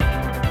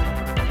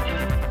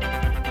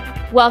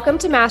Welcome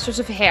to Masters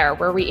of Hair,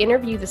 where we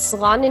interview the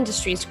salon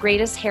industry's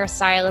greatest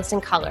hairstylists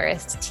and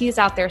colorists to tease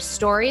out their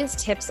stories,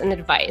 tips, and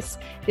advice.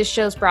 This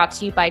show is brought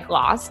to you by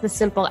Gloss, the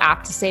simple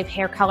app to save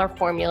hair color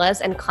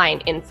formulas and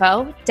client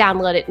info.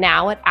 Download it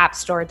now at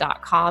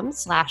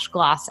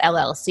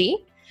appstore.com/glossllc.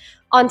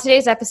 On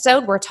today's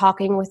episode, we're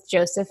talking with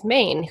Joseph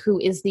Main, who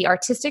is the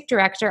artistic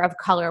director of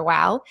Color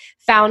Wow,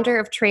 founder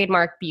of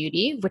Trademark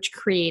Beauty, which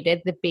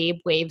created the Babe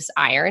Waves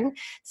iron,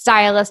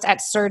 stylist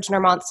at Serge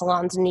Normant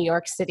salons in New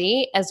York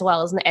City, as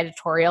well as an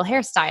editorial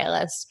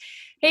hairstylist.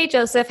 Hey,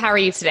 Joseph, how are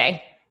you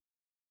today?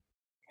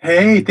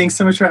 Hey, thanks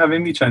so much for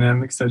having me, China.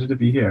 I'm excited to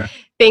be here.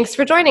 Thanks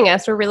for joining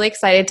us. We're really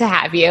excited to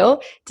have you.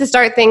 To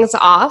start things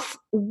off,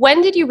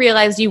 when did you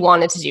realize you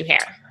wanted to do hair?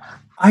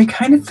 I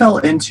kind of fell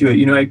into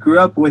it. I grew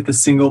up with a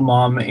single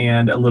mom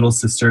and a little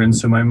sister. And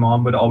so my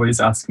mom would always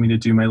ask me to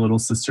do my little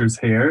sister's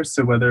hair.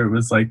 So whether it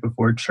was like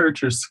before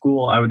church or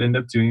school, I would end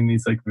up doing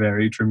these like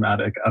very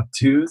dramatic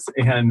updos.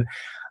 And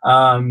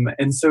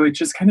so it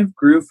just kind of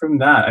grew from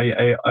that.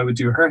 I would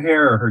do her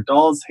hair or her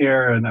doll's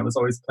hair. And I was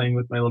always playing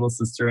with my little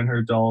sister and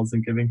her dolls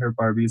and giving her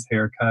Barbie's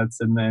haircuts.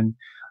 And then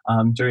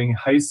during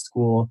high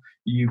school,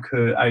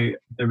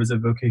 there was a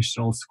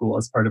vocational school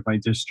as part of my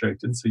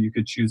district. And so you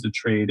could choose a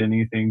trade,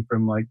 anything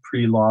from like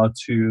pre-law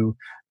to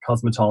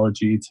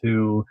cosmetology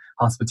to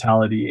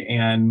hospitality.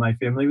 And my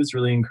family was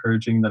really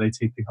encouraging that I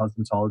take the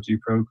cosmetology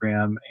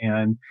program.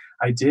 And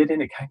I did.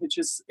 And it kind of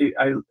just,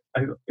 it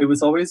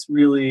was always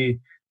really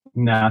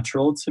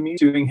natural to me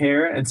doing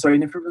hair. And so I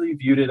never really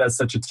viewed it as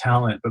such a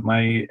talent, but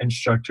my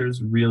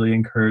instructors really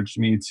encouraged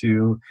me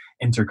to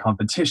enter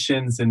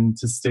competitions and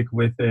to stick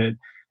with it.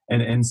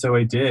 And so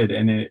I did,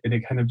 and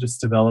it kind of just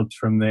developed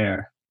from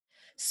there.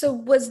 So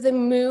was the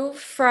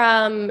move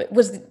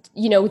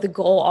the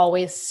goal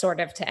always sort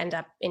of to end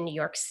up in New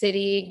York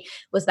City?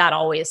 Was that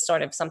always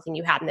sort of something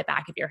you had in the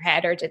back of your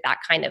head, or did that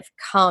kind of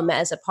come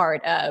as a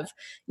part of,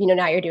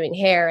 now you're doing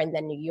hair and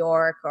then New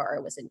York,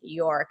 or was it New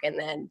York and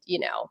then,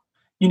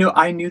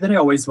 I knew that I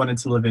always wanted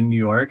to live in New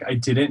York. I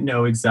didn't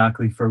know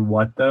exactly for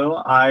what,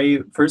 though. I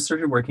first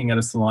started working at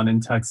a salon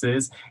in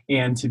Texas,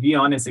 and to be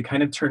honest, it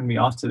kind of turned me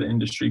off to the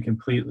industry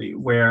completely,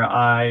 where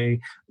I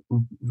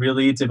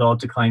really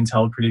developed a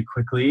clientele pretty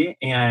quickly,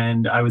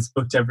 and I was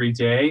booked every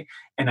day.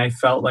 And I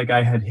felt like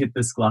I had hit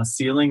this glass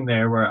ceiling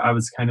there, where I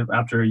was kind of,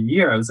 after a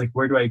year, I was like,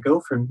 where do I go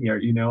from here?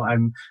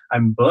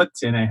 I'm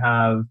booked and I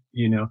have,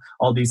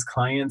 all these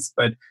clients,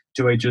 but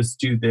do I just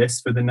do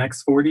this for the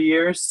next 40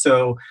 years?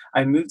 So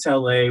I moved to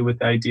LA with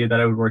the idea that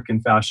I would work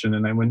in fashion.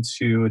 And I went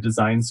to a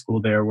design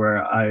school there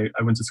where I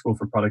went to school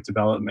for product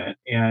development.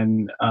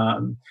 And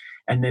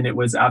then it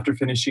was after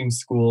finishing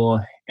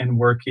school and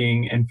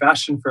working in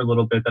fashion for a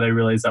little bit that I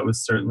realized that was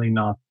certainly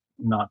not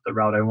the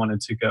route I wanted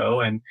to go.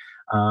 And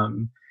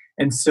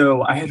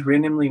so I had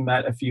randomly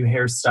met a few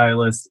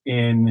hairstylists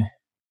in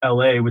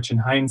LA, which in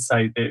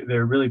hindsight,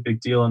 they're a really big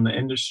deal in the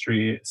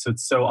industry. So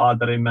it's so odd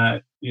that I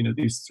met,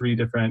 these three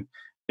different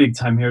big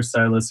time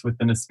hairstylists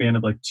within a span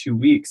of like 2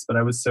 weeks. But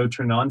I was so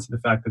turned on to the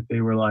fact that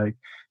they were like,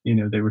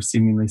 they were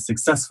seemingly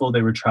successful.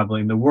 They were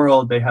traveling the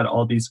world. They had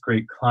all these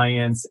great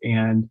clients,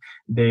 and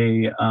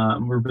they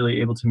were really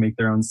able to make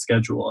their own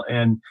schedule.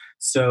 And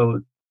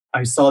so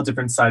I saw a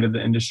different side of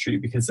the industry,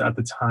 because at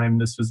the time,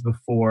 this was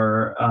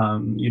before,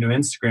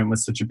 Instagram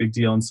was such a big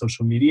deal and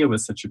social media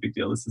was such a big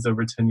deal. This is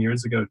over 10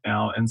 years ago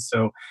now. And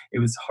so it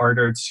was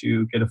harder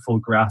to get a full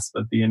grasp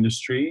of the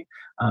industry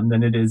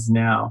than it is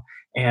now.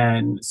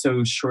 And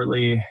so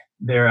shortly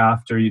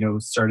thereafter,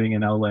 starting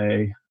in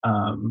LA,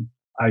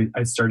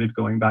 I started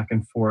going back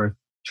and forth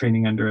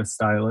training under a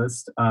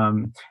stylist.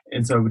 And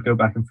so I would go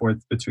back and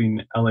forth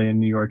between LA and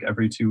New York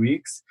every 2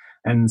 weeks.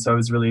 And so I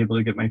was really able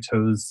to get my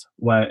toes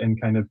wet and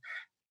kind of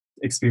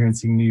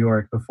experiencing New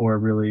York before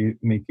really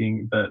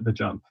making the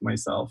jump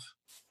myself.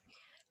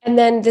 And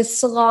then the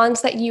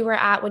salons that you were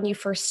at when you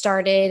first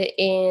started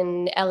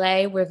in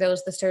LA, were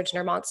those the Serge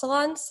Normant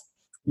salons?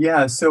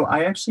 Yeah, so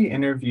I actually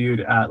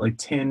interviewed at like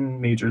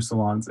 10 major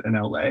salons in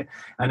LA.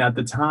 And at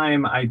the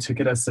time, I took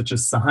it as such a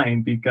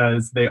sign,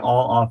 because they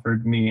all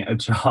offered me a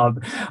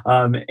job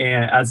and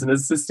as an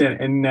assistant.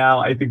 And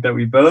now I think that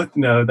we both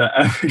know that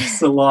every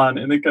salon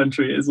in the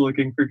country is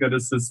looking for good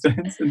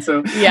assistants. And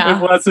so Yeah.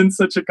 It wasn't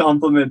such a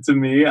compliment to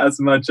me, as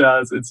much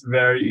as it's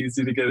very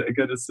easy to get a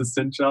good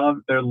assistant job.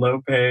 They're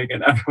low paying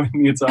and everyone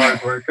needs a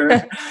hard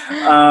worker.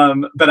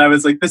 But I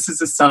was like, this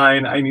is a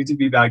sign. I need to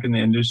be back in the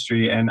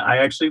industry. And I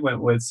actually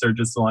went with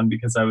Serge's salon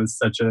because I was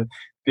such a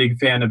big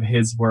fan of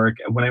his work.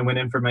 When I went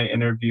in for my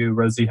interview,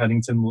 Rosie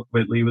Huntington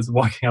Whitley was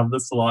walking out of the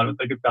salon with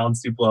like a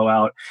bouncy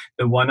blowout.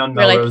 The one on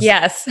Melrose. Like,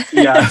 yes.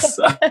 Yes.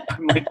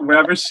 I'm like,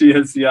 wherever she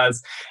is,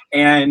 yes.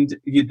 And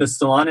the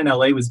salon in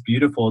LA was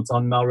beautiful. It's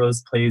on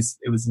Melrose Place.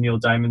 It was Neil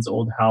Diamond's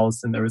old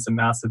house, and there was a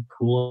massive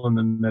pool in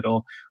the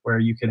middle where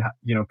you could,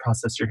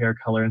 process your hair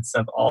color and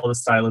stuff. All the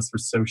stylists were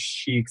so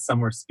chic. Some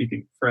were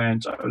speaking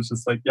French. I was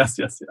just like, yes,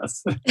 yes,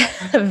 yes.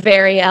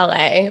 Very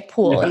LA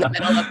pool in the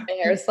middle of the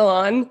hair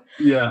salon.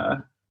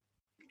 Yeah.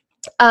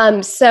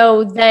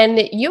 So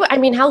then I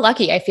mean, how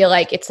lucky. I feel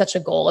like it's such a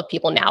goal of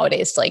people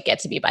nowadays to like get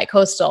to be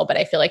bi-coastal, but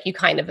I feel like you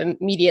kind of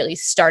immediately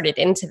started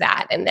into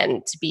that. And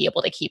then to be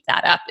able to keep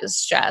that up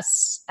is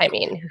just, I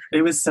mean,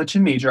 It was such a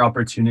major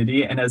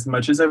opportunity, and as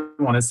much as I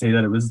wanna say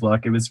that it was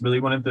luck, it was really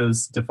one of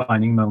those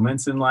defining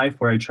moments in life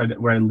where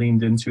I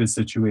leaned into a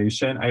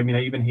situation. I mean,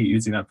 I even hate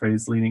using that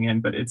phrase, "leaning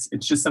in," but it's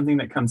just something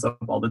that comes up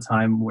all the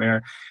time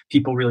where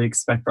people really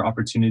expect for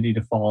opportunity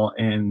to fall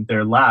in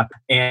their lap,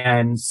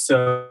 and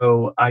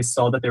so I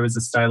saw that there was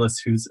a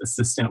stylist whose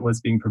assistant was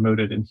being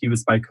promoted, and he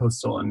was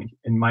bicoastal, and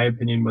in my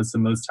opinion, was the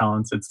most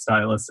talented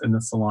stylist in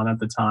the salon at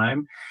the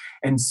time.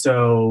 And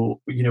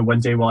so, one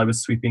day while I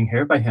was sweeping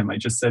hair by him, I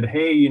just said,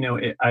 "Hey,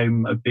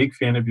 I'm a big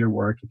fan of your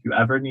work. If you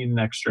ever need an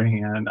extra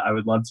hand, I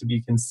would love to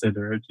be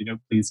considered.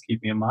 Please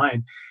keep me in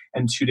mind."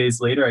 And 2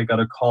 days later, I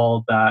got a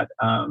call that,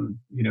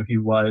 he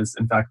was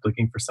in fact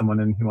looking for someone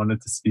and he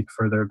wanted to speak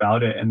further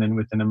about it. And then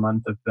within a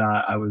month of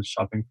that, I was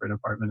shopping for an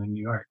apartment in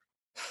New York.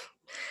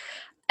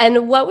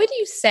 and what would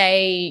you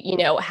say,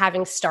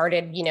 having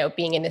started,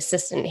 being an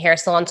assistant in hair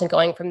salons and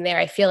going from there?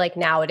 I feel like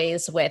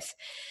nowadays with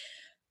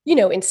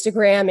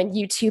Instagram and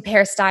YouTube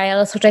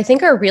hairstylists, which I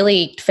think are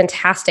really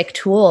fantastic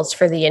tools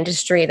for the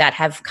industry that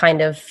have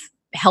kind of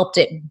helped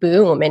it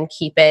boom and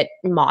keep it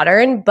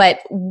modern. But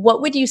what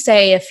would you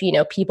say if,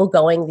 people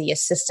going the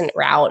assistant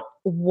route,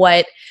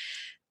 what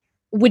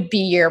would be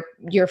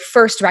your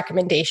first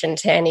recommendation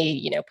to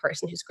any,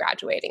 person who's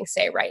graduating,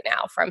 say right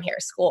now from hair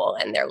school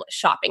and they're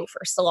shopping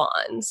for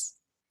salons?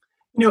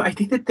 I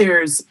think that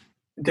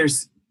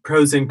there's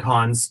pros and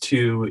cons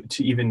to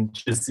even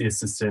just the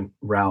assistant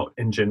route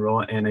in general,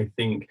 and I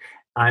think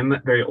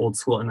I'm very old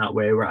school in that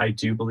way where I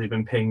do believe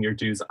in paying your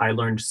dues. I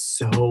learned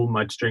so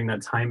much during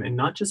that time, and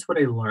not just what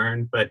I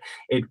learned, but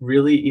it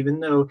really,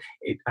 even though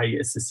I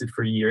assisted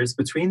for years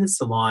between the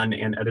salon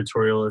and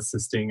editorial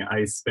assisting,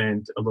 I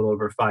spent a little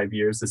over 5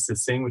 years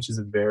assisting, which is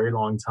a very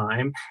long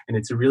time, and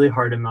it's a really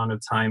hard amount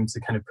of time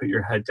to kind of put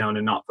your head down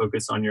and not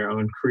focus on your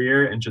own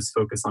career and just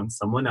focus on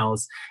someone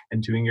else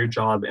and doing your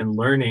job and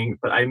learning.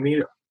 But I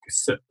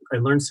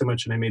learned so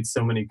much and I made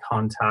so many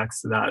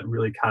contacts that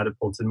really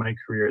catapulted my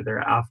career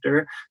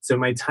thereafter. So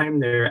my time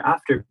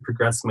thereafter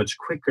progressed much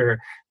quicker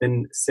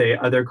than, say,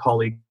 other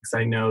colleagues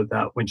I know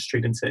that went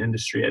straight into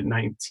industry at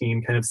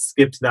 19, kind of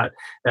skipped that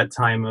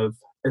time of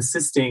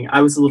assisting.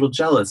 I was a little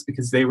jealous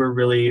because they were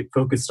really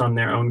focused on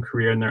their own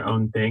career and their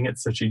own thing at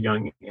such a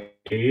young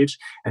age.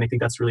 And I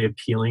think that's really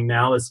appealing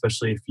now,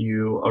 especially if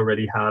you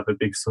already have a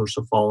big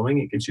social following.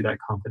 It gives you that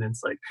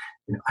confidence, like,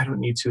 I don't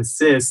need to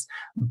assist.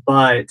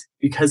 But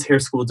because hair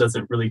school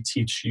doesn't really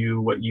teach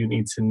you what you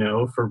need to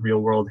know for real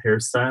world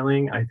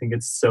hairstyling, I think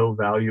it's so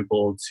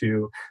valuable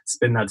to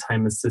spend that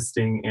time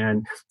assisting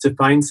and to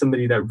find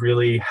somebody that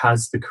really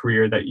has the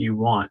career that you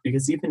want.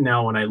 Because even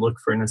now, when I look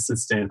for an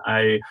assistant,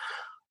 I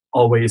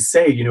always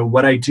say,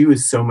 what I do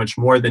is so much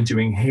more than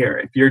doing hair.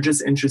 If you're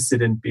just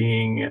interested in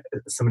being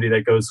somebody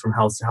that goes from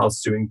house to house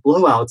doing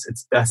blowouts,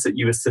 it's best that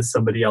you assist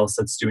somebody else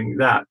that's doing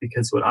that.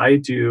 Because what I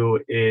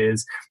do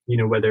is,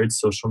 whether it's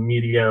social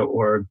media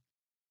or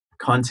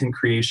content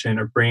creation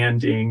or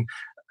branding,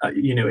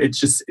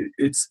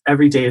 it's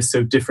every day is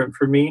so different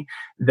for me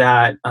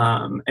that,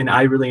 and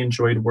I really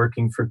enjoyed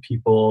working for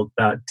people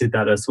that did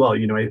that as well.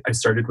 I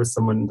started with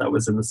someone that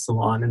was in the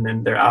salon, and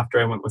then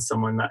thereafter I went with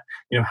someone that,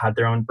 had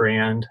their own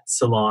brand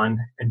salon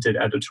and did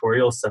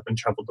editorial stuff and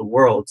traveled the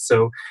world.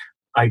 So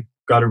I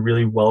got a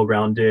really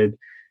well-rounded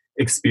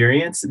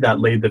experience that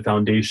laid the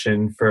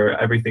foundation for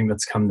everything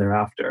that's come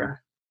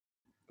thereafter.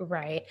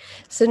 Right.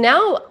 So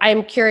now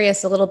I'm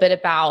curious a little bit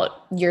about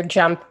your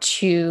jump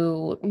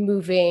to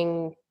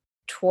moving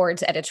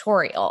towards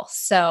editorial.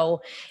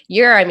 So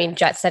you're, I mean,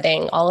 jet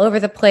setting all over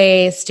the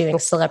place, doing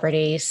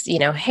celebrities,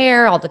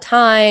 hair all the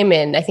time.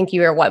 And I think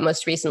you were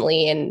most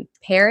recently in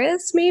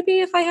Paris, maybe,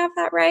 if I have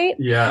that right.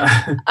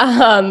 Yeah.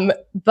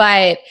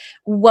 But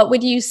what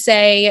would you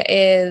say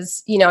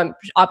is,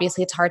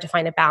 obviously it's hard to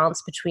find a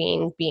balance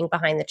between being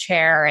behind the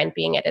chair and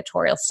being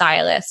editorial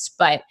stylist,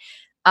 but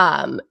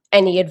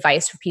any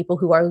advice for people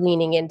who are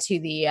leaning into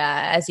the,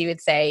 as you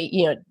would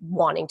say,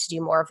 wanting to do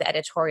more of the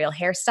editorial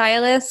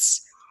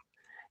hairstylist?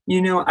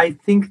 I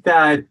think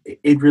that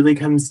it really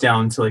comes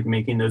down to like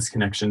making those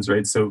connections,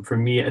 right? So for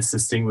me,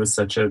 assisting was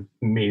such a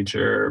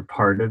major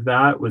part of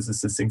that, was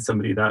assisting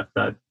somebody that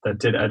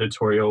did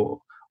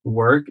editorial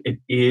work. It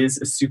is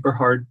a super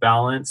hard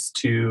balance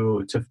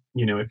to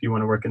if you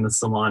want to work in the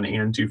salon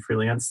and do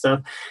freelance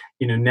stuff.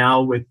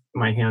 Now with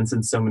my hands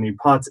in so many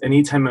pots,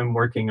 anytime I'm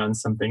working on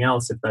something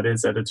else, if that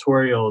is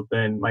editorial,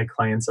 then my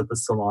clients at the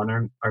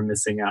salon are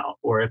missing out.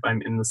 Or if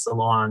I'm in the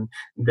salon,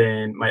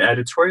 then my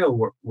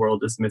editorial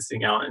world is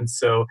missing out. And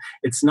so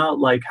it's not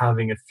like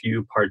having a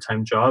few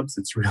part-time jobs.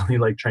 It's really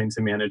like trying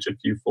to manage a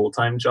few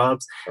full-time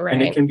jobs.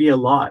 And it Right. can be a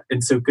lot.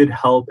 And so good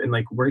help and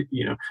like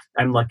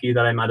I'm lucky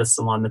that I'm at a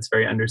salon that's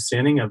very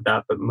understanding of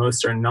that, but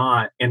most are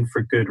not, and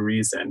for good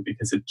reason,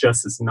 because it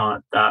just is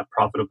not that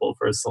profitable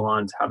for a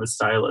salon to have a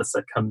stylist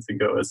that comes and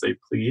go as they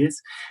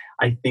please.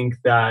 I think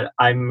that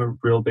I'm a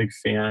real big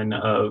fan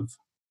of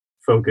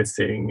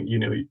focusing,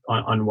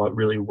 on what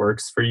really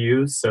works for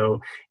you. So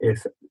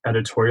if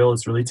editorial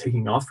is really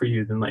taking off for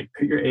you, then like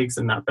put your eggs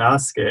in that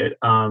basket.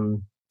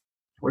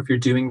 Or if you're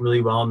doing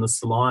really well in the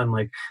salon,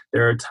 like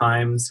there are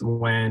times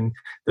when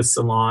the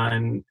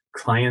salon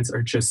clients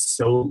are just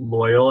so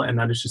loyal, and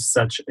that is just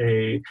such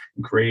a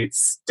great,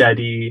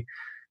 steady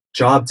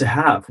job to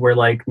have, where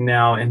like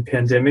now in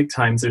pandemic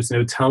times there's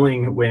no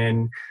telling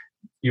when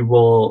you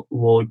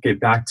will get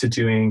back to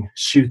doing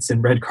shoots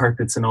and red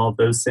carpets and all of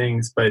those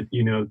things, but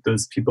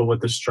those people with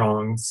the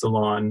strong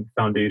salon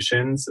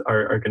foundations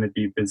are going to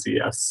be busy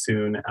as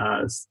soon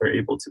as they're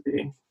able to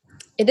be.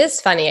 It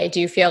is funny. I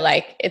do feel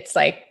like it's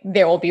like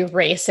there will be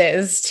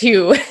races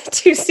to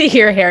to see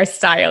your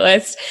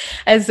hairstylist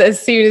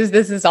as soon as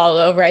this is all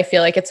over. I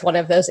feel like it's one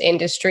of those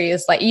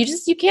industries like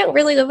you can't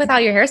really live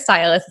without your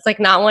hairstylist. It's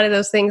like not one of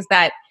those things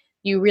that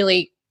you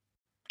really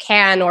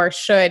can or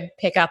should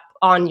pick up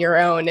on your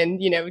own and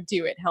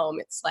do at home.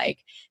 It's like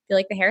I feel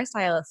like the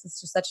hairstylist is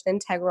just such an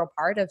integral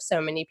part of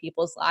so many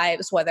people's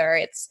lives, whether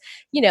it's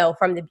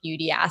from the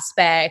beauty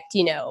aspect,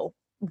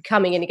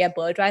 coming in to get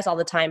blow dries all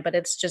the time, but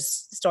it's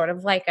just sort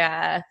of like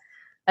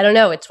I don't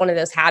know, it's one of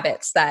those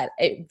habits that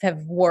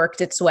have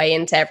worked its way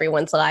into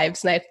everyone's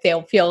lives. And I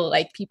feel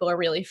like people are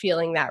really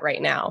feeling that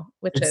right now,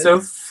 It's so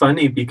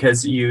funny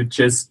because you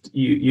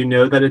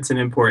know that it's an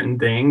important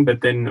thing,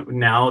 but then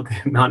now the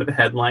amount of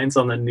headlines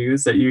on the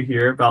news that you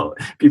hear about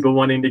people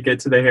wanting to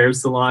get to the hair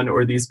salon,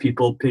 or these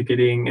people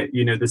picketing,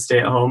 the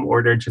stay-at-home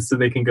order just so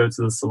they can go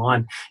to the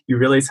salon, you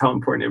realize how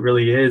important it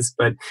really is.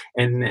 But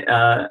in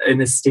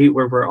a state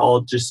where we're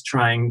all just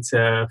trying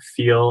to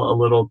feel a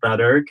little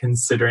better,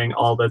 considering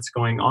all that's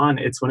going on,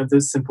 it's one of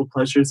those simple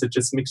pleasures that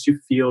just makes you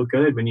feel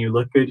good. When you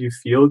look good, you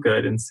feel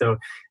good. And so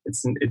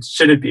it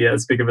shouldn't be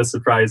as big of a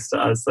surprise to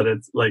us that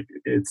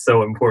it's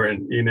so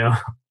important.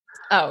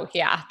 Oh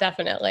yeah,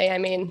 definitely. I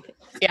mean,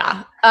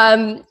 yeah.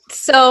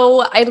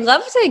 So I'd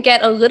love to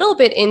get a little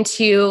bit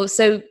into,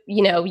 so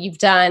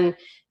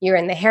you're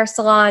in the hair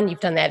salon,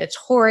 you've done the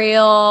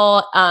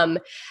editorial,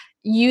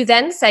 you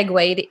then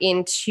segued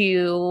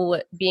into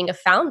being a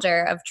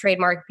founder of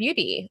Trademark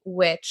Beauty,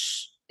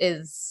 which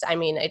is, I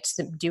mean, it's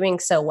doing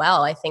so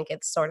well. I think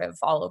it's sort of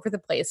all over the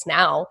place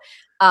now.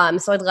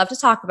 So I'd love to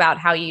talk about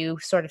how you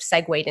sort of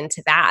segued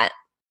into that.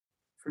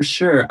 For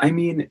sure. I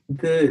mean,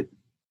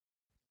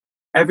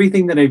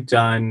 everything that I've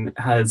done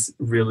has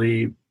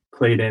really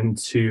played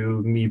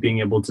into me being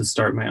able to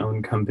start my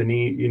own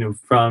company.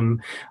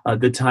 From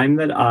the time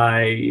that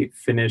I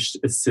finished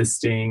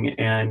assisting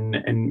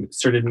and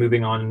started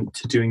moving on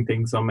to doing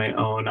things on my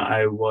own,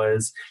 I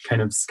was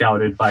kind of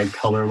scouted by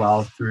Color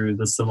Wow through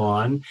the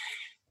salon.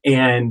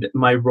 And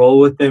my role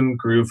with them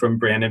grew from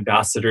brand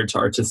ambassador to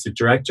artistic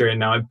director. And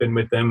now I've been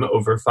with them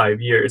over 5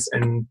 years.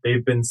 And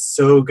they've been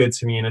so good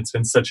to me. And it's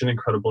been such an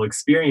incredible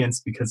experience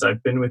because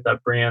I've been with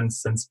that brand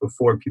since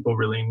before people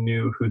really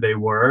knew who they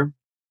were,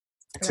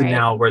 to Right.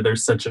 now where they're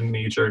such a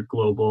major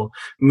global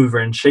mover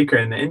and shaker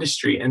in the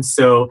industry. And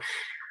so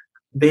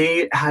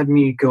they had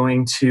me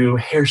going to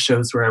hair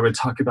shows where I would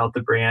talk about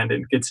the brand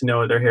and get to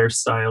know other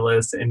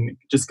hairstylists and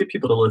just get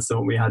people to listen to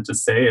what we had to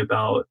say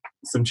about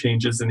some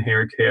changes in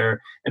hair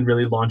care and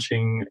really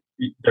launching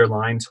their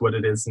line to what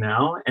it is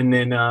now. And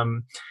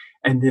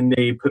then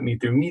they put me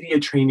through media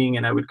training,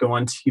 and I would go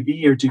on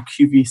TV or do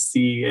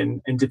QVC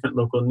and different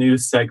local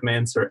news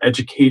segments or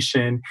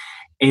education.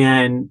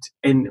 And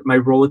my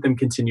role with them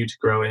continued to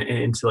grow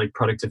into like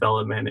product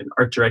development and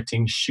art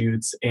directing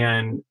shoots.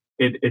 And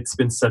it's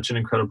been such an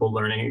incredible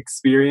learning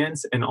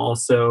experience. And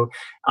also,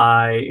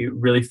 I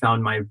really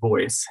found my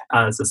voice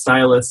as a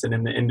stylist and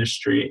in the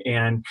industry.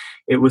 And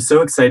it was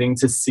so exciting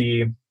to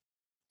see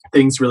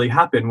things really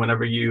happen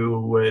whenever you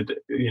would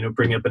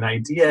bring up an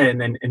idea and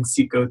then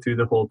go through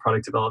the whole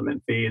product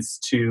development phase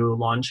to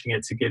launching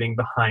it to getting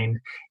behind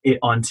it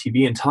on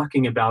TV and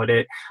talking about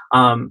it.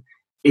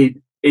 It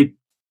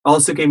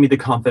also gave me the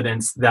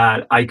confidence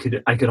that I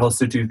could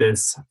also do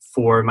this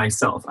for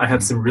myself. I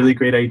have some really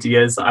great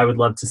ideas I would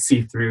love to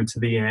see through to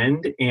the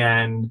end.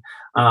 And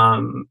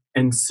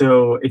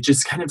so it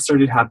just kind of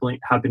started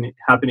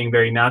happening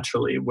very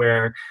naturally,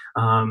 where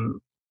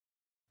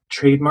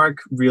Trademark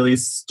really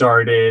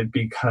started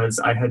because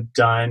I had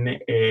done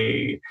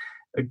a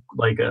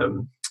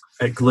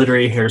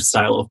glittery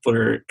hairstyle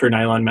for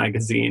Nylon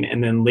Magazine,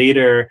 and then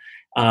later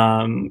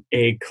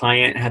a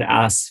client had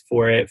asked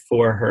for it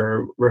for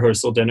her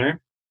rehearsal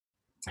dinner.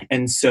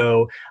 And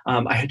so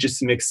I had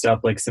just mixed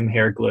up like some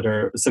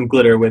glitter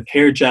with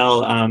hair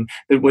gel.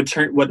 But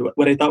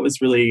what I thought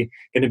was really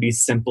going to be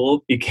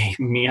simple became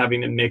me having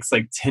to mix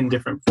like 10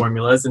 different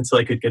formulas until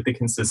I could get the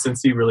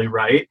consistency really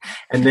right.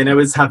 And then I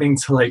was having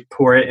to like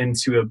pour it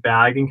into a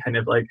bag and kind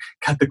of like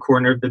cut the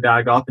corner of the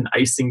bag off and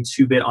icing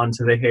tube it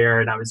onto the hair.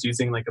 And I was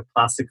using like a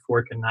plastic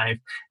fork and knife.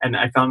 And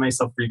I found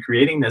myself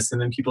recreating this. And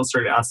then people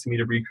started asking me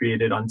to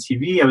recreate it on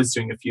TV. I was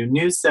doing a few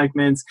news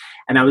segments,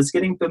 and I was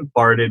getting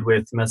bombarded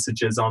with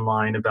messages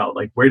online about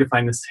like where to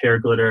find this hair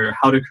glitter,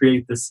 how to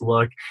create this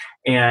look.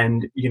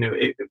 And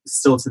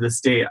still to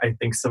this day, I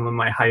think some of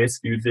my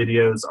highest viewed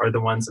videos are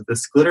the ones of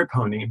this glitter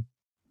pony.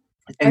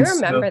 I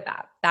remember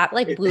that. That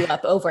like blew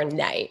up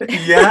overnight.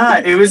 Yeah,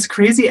 it was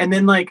crazy. And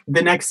then like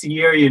the next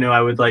year,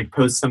 I would like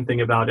post something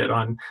about it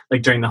on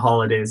like during the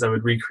holidays, I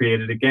would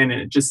recreate it again.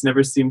 And it just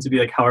never seemed to be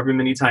like however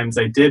many times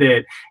I did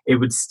it, it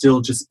would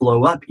still just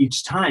blow up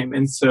each time.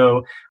 And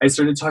so I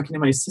started talking to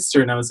my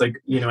sister and I was like,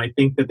 I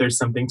think that there's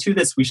something to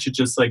this. We should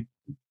just like,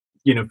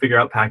 figure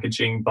out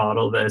packaging,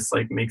 bottle this,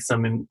 like make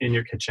some in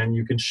your kitchen.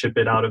 You can ship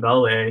it out of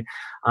LA,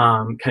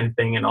 kind of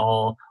thing. And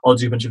I'll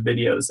do a bunch of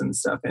videos and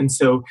stuff. And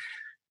so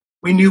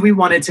we knew we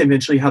wanted to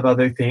eventually have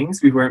other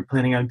things. We weren't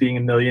planning on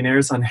being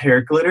millionaires on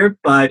hair glitter,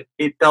 but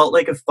it felt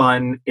like a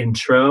fun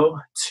intro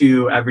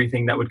to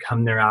everything that would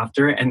come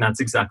thereafter. And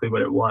that's exactly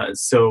what it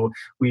was. So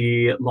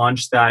we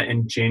launched that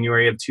in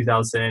January of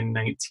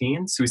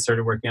 2019. So we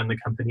started working on the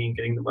company and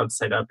getting the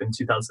website up in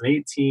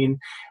 2018.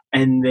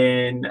 And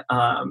then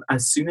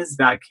as soon as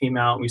that came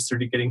out, we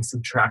started getting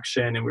some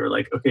traction and we were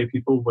like, okay,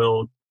 people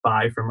will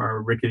buy from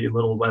our rickety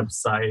little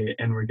website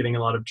and we're getting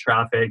a lot of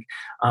traffic.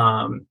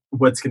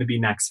 What's going to be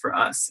next for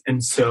us?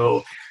 And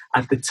so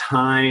at the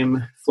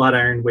time, flat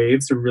iron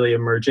waves were really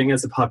emerging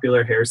as a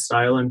popular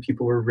hairstyle and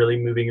people were really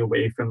moving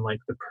away from like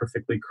the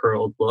perfectly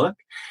curled look.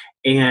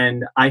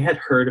 And I had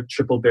heard of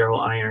triple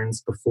barrel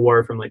irons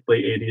before from like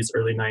late 80s,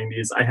 early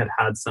 90s. I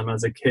had some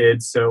as a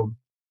kid. So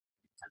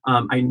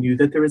I knew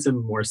that there was a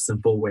more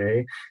simple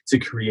way to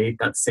create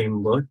that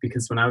same look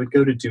because when I would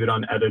go to do it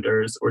on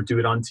editors or do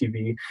it on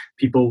TV,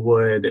 people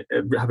would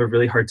have a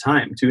really hard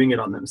time doing it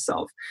on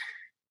themselves.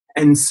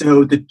 And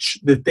so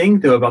the thing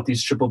though about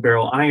these triple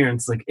barrel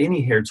irons, like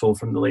any hair tool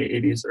from the late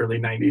 80s, early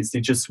 90s,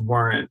 they just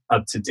weren't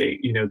up to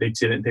date.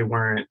 They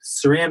weren't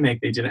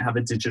ceramic, they didn't have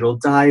a digital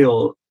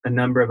dial, a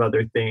number of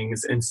other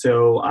things. And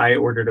so I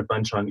ordered a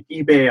bunch on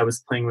eBay. I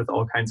was playing with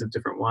all kinds of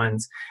different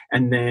ones.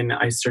 And then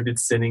I started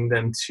sending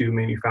them to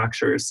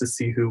manufacturers to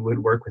see who would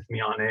work with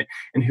me on it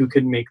and who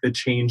could make the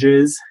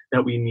changes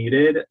that we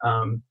needed.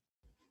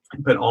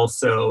 But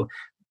also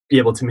be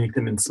able to make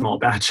them in small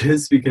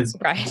batches because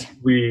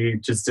we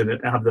just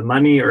didn't have the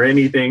money or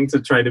anything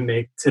to try to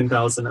make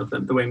 10,000 of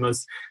them the way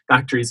most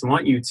factories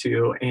want you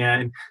to.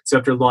 And so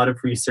after a lot of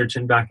research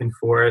and back and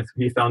forth,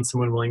 we found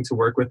someone willing to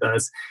work with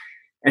us.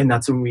 And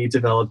that's when we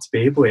developed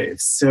Babe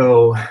Waves.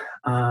 So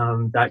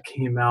that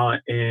came out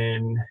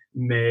in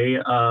May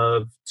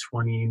of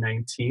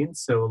 2019,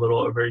 so a little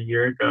over a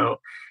year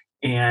ago.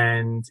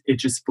 And it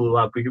just blew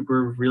up. We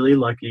were really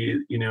lucky,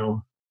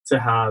 to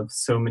have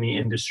so many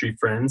industry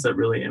friends that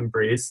really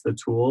embraced the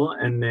tool.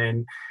 And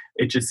then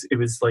it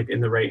was like in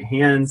the right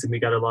hands and we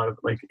got a lot of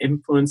like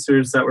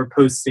influencers that were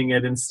posting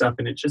it and stuff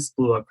and it just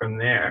blew up from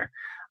there.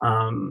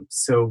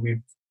 So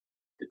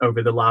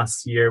over the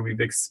last year,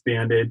 we've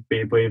expanded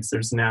Babe Waves.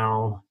 There's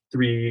now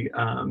 3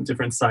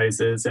 different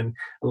sizes and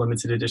a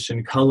limited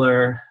edition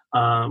color.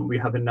 We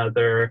have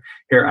another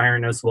hair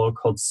iron as well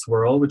called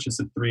Swirl, which is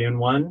a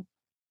 3-in-1.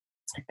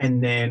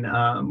 And then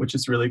which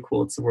is really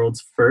cool, it's the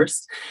world's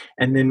first.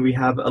 And then we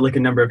have like a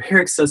number of hair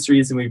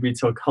accessories and we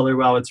retail Color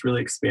Wow. It's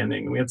really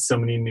expanding. We have so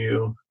many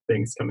new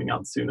things coming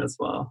out soon as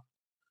well.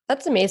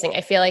 That's amazing.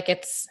 I feel like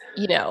it's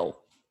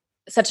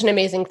such an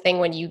amazing thing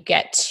when you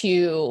get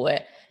to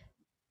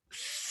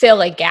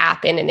fill a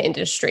gap in an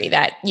industry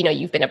that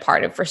you've been a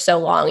part of for so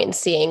long and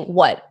seeing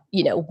what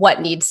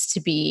needs to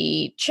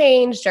be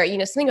changed or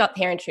something about the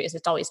hair industry is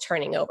it's always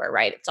turning over,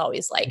 right? It's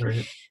always like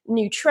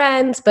new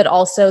trends, but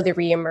also the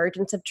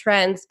reemergence of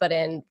trends, but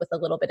with a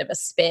little bit of a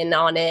spin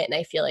on it. And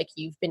I feel like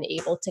you've been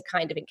able to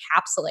kind of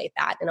encapsulate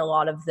that in a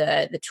lot of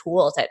the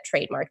tools at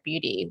Trademark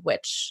Beauty,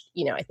 which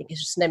I think is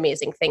just an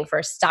amazing thing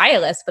for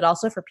stylists, but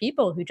also for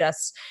people who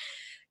just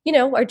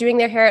are doing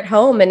their hair at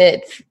home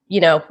and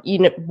you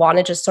want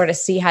to just sort of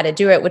see how to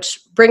do it, which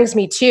brings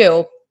me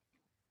to,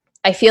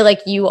 I feel like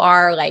you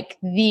are like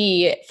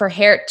for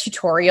hair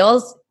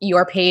tutorials,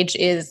 your page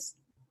is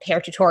hair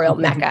tutorial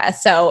mecca.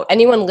 So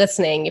anyone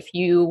listening, if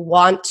you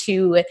want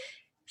to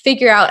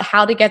figure out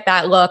how to get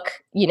that look,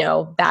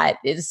 that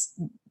is,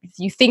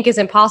 you think is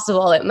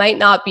impossible, it might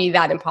not be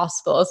that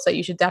impossible. So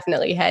you should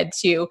definitely head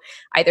to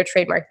either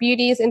Trademark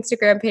Beauty's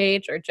Instagram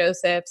page or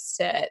Joseph's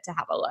to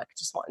have a look.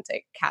 Just wanted to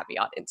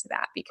caveat into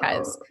that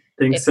because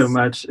thanks so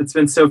much. It's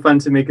been so fun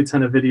to make a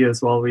ton of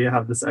videos while we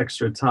have this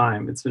extra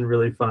time. It's been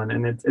really fun.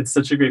 And it's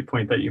such a great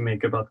point that you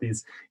make about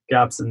these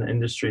gaps in the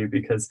industry,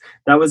 because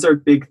that was our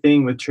big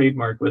thing with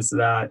Trademark, was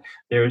that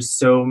there's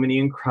so many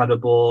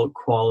incredible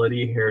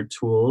quality hair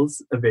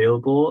tools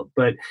available,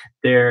 but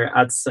they're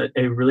at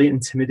a really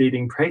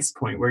intimidating price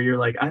point where you're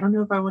like, I don't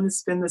know if I want to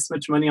spend this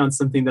much money on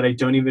something that I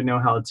don't even know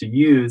how to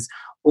use.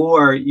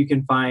 Or you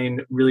can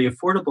find really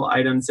affordable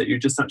items that you're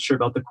just not sure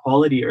about the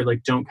quality or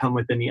like don't come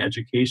with any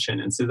education.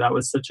 And so that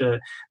was such a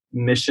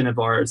mission of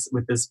ours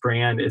with this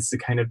brand, is to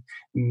kind of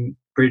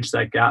bridge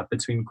that gap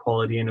between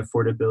quality and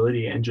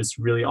affordability and just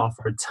really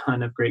offer a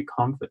ton of great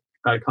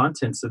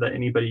content so that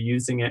anybody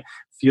using it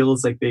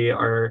feels like they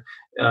are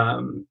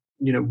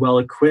well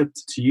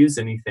equipped to use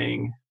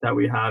anything that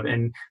we have.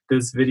 And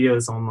those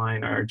videos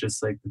online are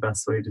just like the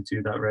best way to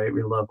do that, right?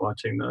 We love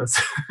watching those.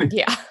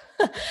 Yeah.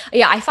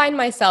 Yeah. I find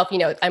myself,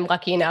 I'm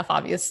lucky enough,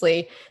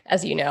 obviously,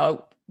 as you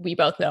know, we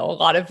both know a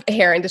lot of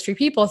hair industry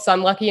people, so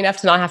I'm lucky enough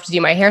to not have to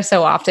do my hair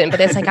so often, but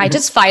it's like, I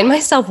just find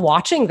myself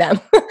watching them.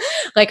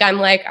 Like, I'm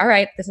like, all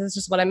right, this is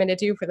just what I'm going to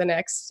do for the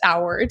next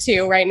hour or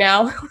two right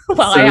now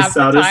while I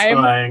So have the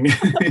time.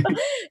 satisfying.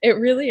 It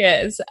really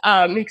is.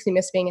 Makes me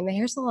miss being in the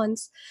hair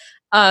salons.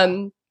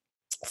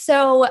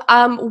 So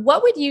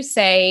what would you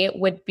say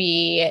would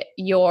be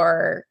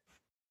your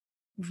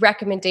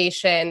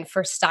recommendation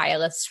for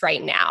stylists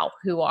right now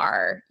who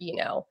are,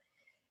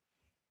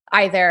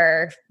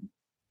 either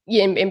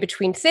in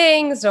between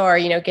things, or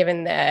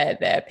given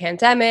the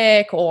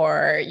pandemic,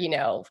 or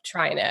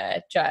trying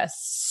to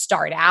just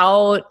start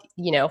out,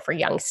 for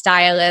young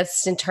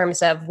stylists, in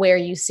terms of where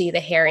you see the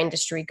hair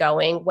industry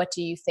going? What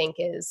do you think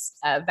is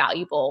a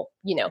valuable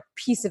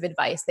piece of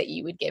advice that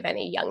you would give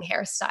any young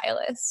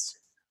hairstylist?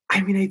 I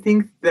mean, I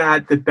think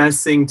that the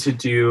best thing to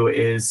do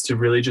is to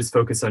really just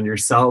focus on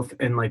yourself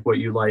and like what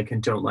you like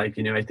and don't like.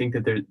 I think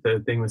that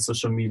the thing with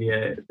social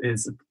media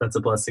is that's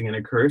a blessing and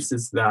a curse,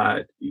 is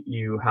that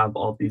you have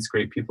all these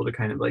great people to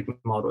kind of like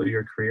model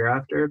your career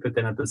after, but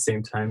then at the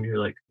same time you're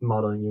like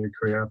modeling your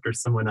career after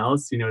someone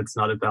else.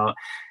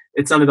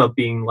 It's not about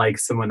being like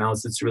someone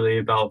else. It's really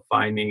about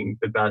finding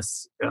the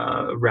best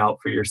route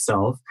for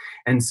yourself.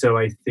 And so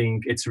I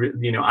think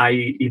I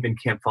even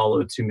can't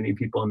follow too many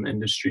people in the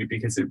industry,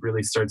 because it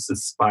really starts to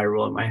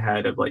spiral in my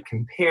head of like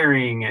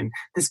comparing, and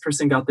this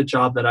person got the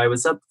job that I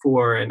was up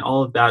for and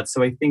all of that.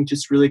 So I think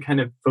just really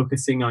kind of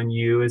focusing on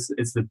you is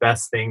the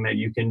best thing that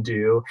you can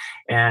do.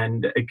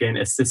 And again,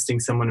 assisting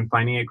someone and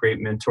finding a great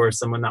mentor,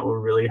 someone that will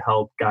really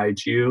help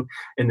guide you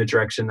in the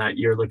direction that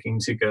you're looking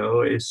to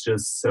go, is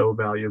just so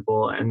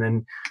valuable. And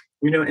then,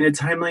 in a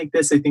time like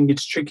this, I think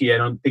it's tricky. I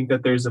don't think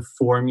that there's a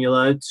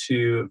formula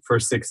for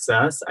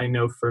success. I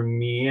know for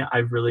me,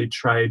 I've really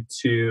tried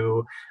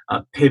to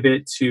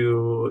pivot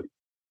to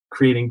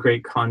creating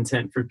great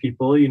content for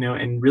people,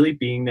 and really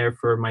being there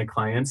for my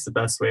clients the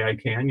best way I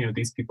can.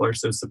 These people are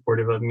so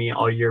supportive of me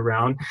all year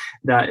round,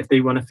 that if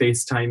they want to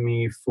FaceTime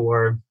me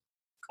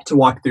to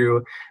walk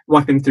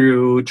them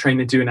through trying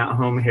to do an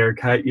at-home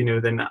haircut,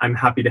 then I'm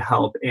happy to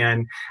help.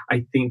 And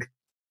I think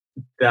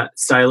that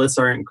stylists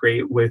aren't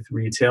great with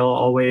retail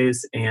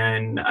always.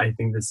 And I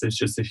think this is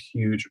just a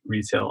huge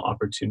retail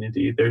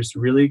opportunity. There's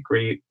really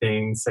great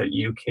things that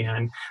you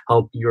can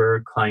help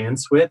your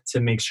clients with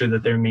to make sure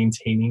that they're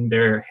maintaining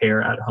their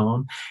hair at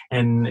home.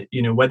 And,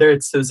 whether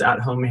it's those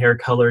at-home hair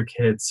color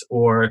kits,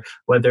 or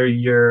whether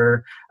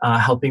you're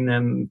helping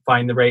them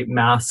find the right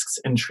masks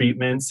and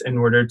treatments in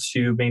order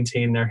to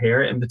maintain their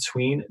hair in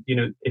between,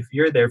 if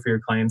you're there for your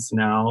clients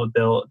now,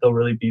 they'll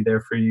really be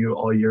there for you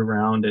all year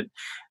round. And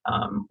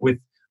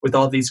with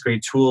all these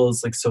great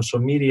tools like social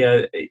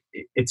media,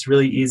 it's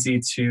really easy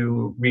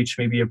to reach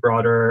maybe a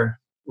broader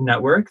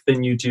network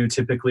than you do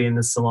typically in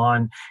the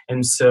salon.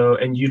 And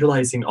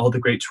utilizing all the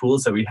great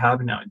tools that we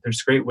have now,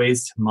 there's great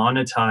ways to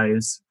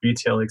monetize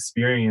retail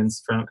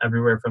experience from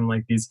everywhere, from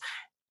like these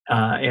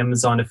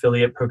Amazon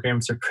affiliate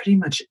programs, or pretty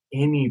much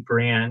any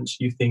brand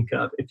you think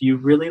of. If you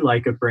really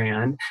like a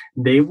brand,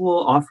 they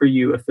will offer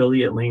you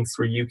affiliate links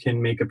where you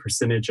can make a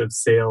percentage of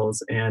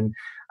sales. And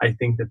I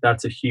think that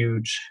that's a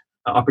huge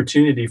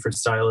opportunity for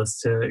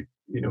stylists to,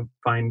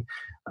 find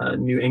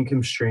new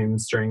income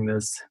streams during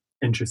this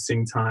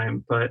interesting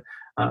time. But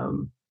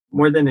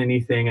more than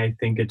anything, I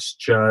think it's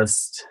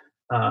just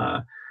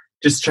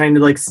trying to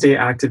like stay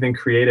active and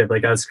creative.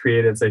 Like, as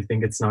creatives, I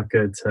think it's not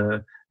good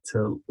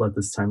to let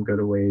this time go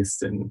to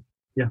waste, and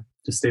yeah,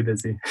 just stay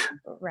busy.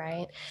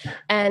 Right.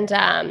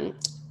 And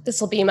this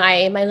will be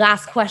my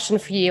last question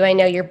for you. I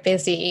know you're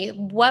busy.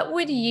 What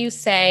would you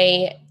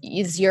say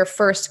is your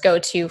first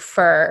go-to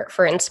for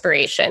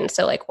inspiration?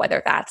 So like,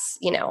 whether that's,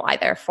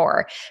 either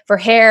for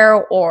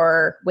hair,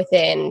 or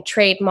within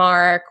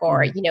trademark,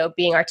 or,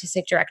 being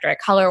artistic director at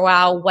Color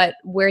Wow,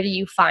 where do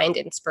you find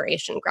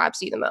inspiration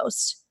grabs you the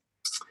most?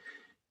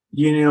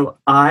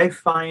 I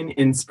find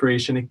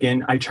inspiration,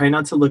 again, I try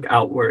not to look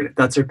outward.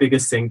 That's our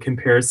biggest thing.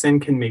 Comparison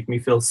can make me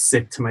feel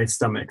sick to my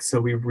stomach.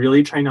 So we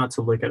really try not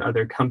to look at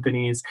other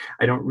companies.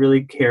 I don't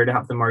really care to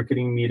have the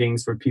marketing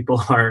meetings where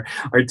people are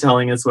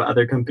telling us what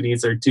other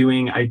companies are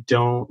doing. I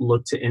don't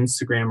look to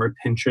Instagram or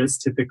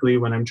Pinterest typically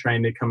when I'm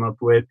trying to come up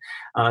with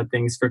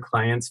things for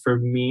clients. For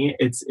me,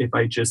 it's if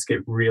I just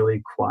get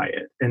really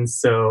quiet. And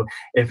so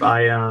if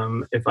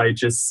I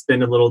just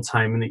spend a little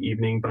time in the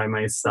evening by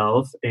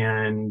myself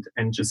and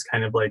just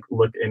kind of like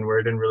look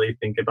inward and really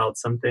think about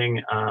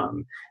something,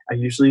 I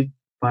usually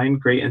find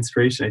great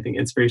inspiration. I think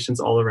inspiration's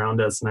all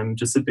around us, and I'm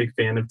just a big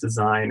fan of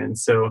design. And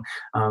so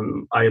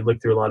I look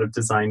through a lot of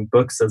design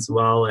books as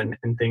well, and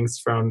things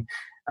from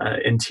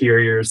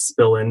interiors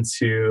spill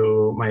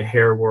into my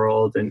hair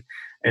world,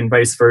 and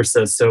vice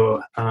versa.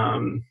 So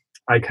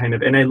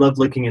I love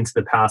looking into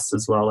the past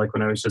as well. Like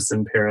when I was just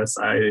in Paris,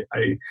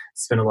 I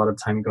spent a lot of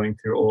time going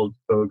through old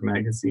Vogue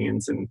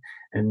magazines, and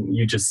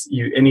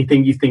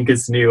anything you think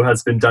is new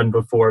has been done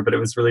before, but it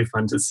was really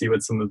fun to see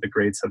what some of the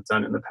greats have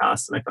done in the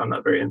past. And I found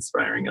that very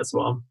inspiring as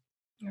well.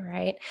 All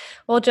right.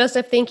 Well,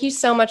 Joseph, thank you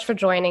so much for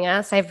joining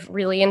us. I've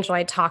really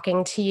enjoyed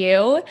talking to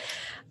you.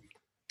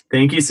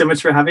 Thank you so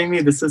much for having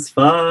me. This was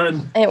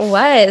fun. It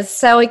was.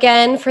 So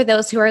again, for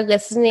those who are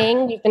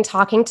listening, we've been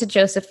talking to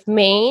Joseph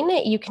Main.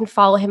 You can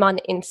follow him on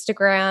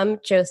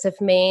Instagram,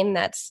 Joseph Main.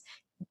 That's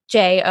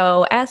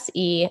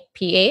JOSEPHMAINE.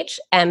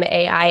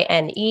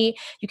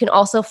 You can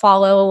also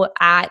follow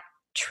at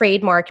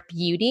Trademark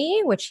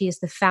Beauty, which he's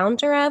the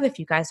founder of, if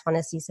you guys want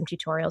to see some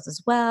tutorials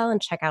as well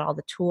and check out all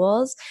the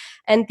tools.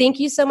 And thank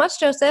you so much,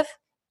 Joseph.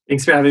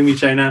 Thanks for having me,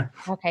 China.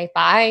 Okay,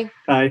 bye.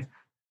 Bye.